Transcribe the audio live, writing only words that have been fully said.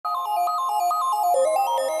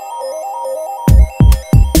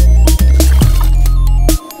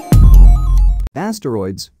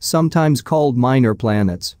Asteroids, sometimes called minor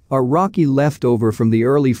planets, are rocky leftover from the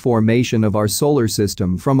early formation of our solar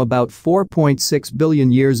system from about 4.6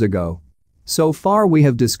 billion years ago. So far we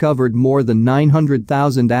have discovered more than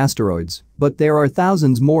 900,000 asteroids, but there are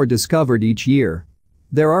thousands more discovered each year.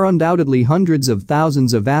 There are undoubtedly hundreds of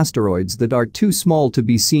thousands of asteroids that are too small to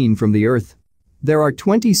be seen from the Earth. There are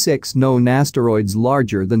 26 known asteroids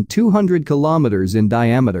larger than 200 kilometers in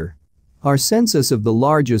diameter. Our census of the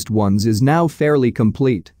largest ones is now fairly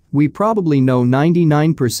complete. We probably know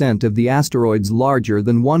 99% of the asteroids larger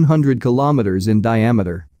than 100 kilometers in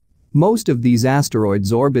diameter. Most of these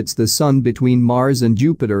asteroids orbits the Sun between Mars and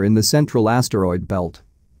Jupiter in the central asteroid belt.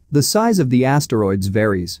 The size of the asteroids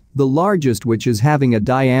varies, the largest which is having a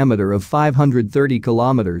diameter of 530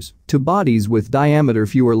 kilometers, to bodies with diameter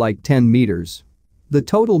fewer like 10 meters. The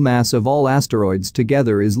total mass of all asteroids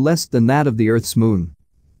together is less than that of the Earth's moon.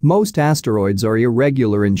 Most asteroids are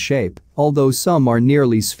irregular in shape, although some are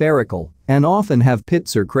nearly spherical and often have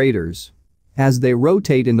pits or craters. As they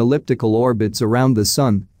rotate in elliptical orbits around the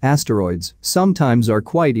Sun, asteroids sometimes are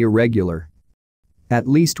quite irregular. At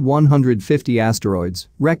least 150 asteroids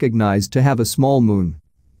recognized to have a small moon.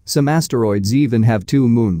 Some asteroids even have two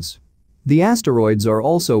moons. The asteroids are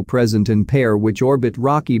also present in pairs which orbit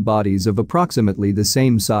rocky bodies of approximately the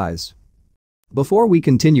same size. Before we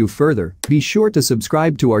continue further, be sure to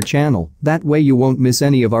subscribe to our channel, that way you won't miss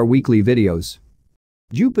any of our weekly videos.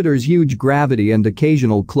 Jupiter's huge gravity and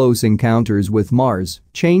occasional close encounters with Mars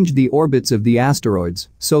change the orbits of the asteroids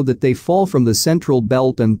so that they fall from the central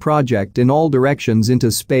belt and project in all directions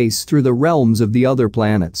into space through the realms of the other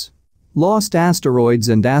planets. Lost asteroids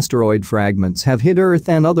and asteroid fragments have hit Earth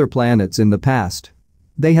and other planets in the past.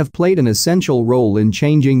 They have played an essential role in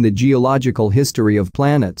changing the geological history of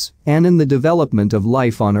planets and in the development of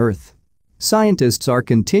life on Earth. Scientists are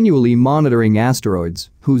continually monitoring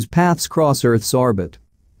asteroids whose paths cross Earth's orbit.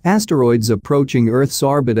 Asteroids approaching Earth's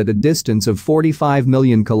orbit at a distance of 45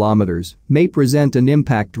 million kilometers may present an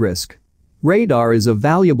impact risk. Radar is a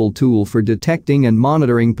valuable tool for detecting and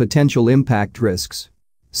monitoring potential impact risks.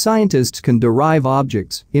 Scientists can derive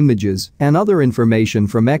objects, images, and other information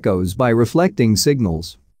from echoes by reflecting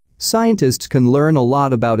signals. Scientists can learn a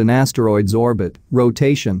lot about an asteroid's orbit,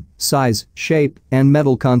 rotation, size, shape, and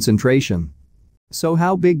metal concentration. So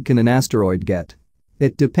how big can an asteroid get?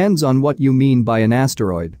 It depends on what you mean by an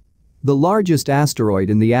asteroid. The largest asteroid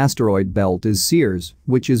in the asteroid belt is Ceres,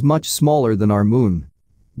 which is much smaller than our moon.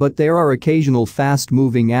 But there are occasional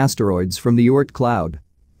fast-moving asteroids from the Oort cloud.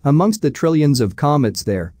 Amongst the trillions of comets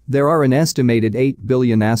there are an estimated 8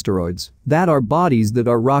 billion asteroids that are bodies that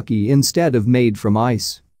are rocky instead of made from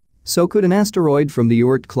ice. So could an asteroid from the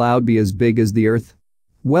Oort cloud be as big as the Earth?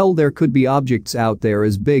 Well, there could be objects out there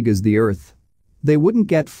as big as the Earth. They wouldn't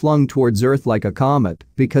get flung towards Earth like a comet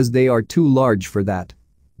because they are too large for that.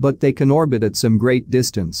 But they can orbit at some great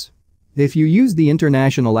distance. If you use the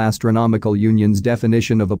International Astronomical Union's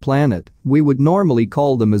definition of a planet, we would normally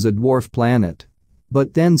call them as a dwarf planet.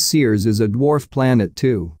 But then Ceres is a dwarf planet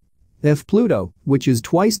too. If Pluto, which is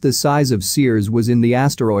twice the size of Ceres, was in the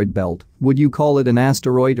asteroid belt, would you call it an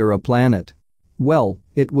asteroid or a planet? Well,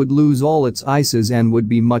 it would lose all its ices and would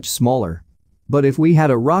be much smaller. But if we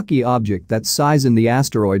had a rocky object that size in the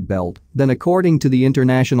asteroid belt, then according to the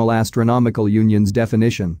International Astronomical Union's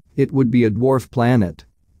definition, it would be a dwarf planet.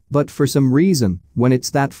 But for some reason, when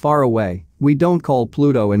it's that far away, we don't call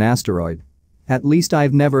Pluto an asteroid. At least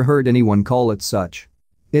I've never heard anyone call it such.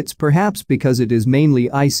 It's perhaps because it is mainly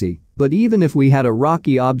icy, but even if we had a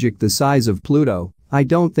rocky object the size of Pluto, I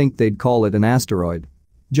don't think they'd call it an asteroid.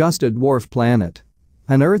 Just a dwarf planet.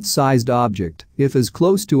 An Earth-sized object, if as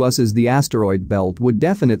close to us as the asteroid belt, would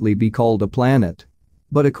definitely be called a planet.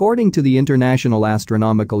 But according to the International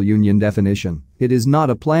Astronomical Union definition, it is not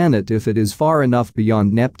a planet if it is far enough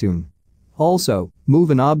beyond Neptune. Also, move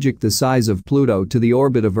an object the size of Pluto to the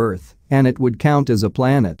orbit of Earth, and it would count as a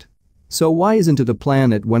planet. So why isn't it a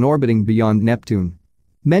planet when orbiting beyond Neptune?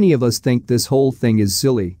 Many of us think this whole thing is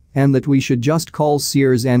silly, and that we should just call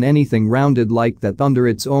Ceres and anything rounded like that under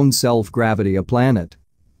its own self-gravity a planet.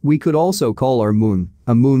 We could also call our moon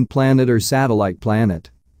a moon planet or satellite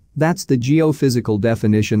planet. That's the geophysical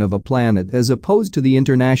definition of a planet as opposed to the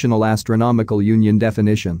International Astronomical Union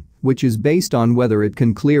definition, which is based on whether it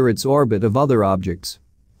can clear its orbit of other objects.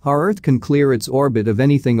 Our Earth can clear its orbit of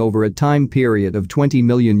anything over a time period of 20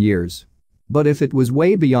 million years. But if it was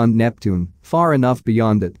way beyond Neptune, far enough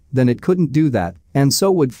beyond it, then it couldn't do that, and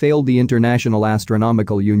so would fail the International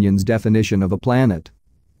Astronomical Union's definition of a planet.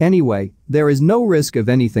 Anyway, there is no risk of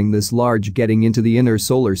anything this large getting into the inner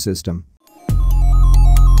solar system.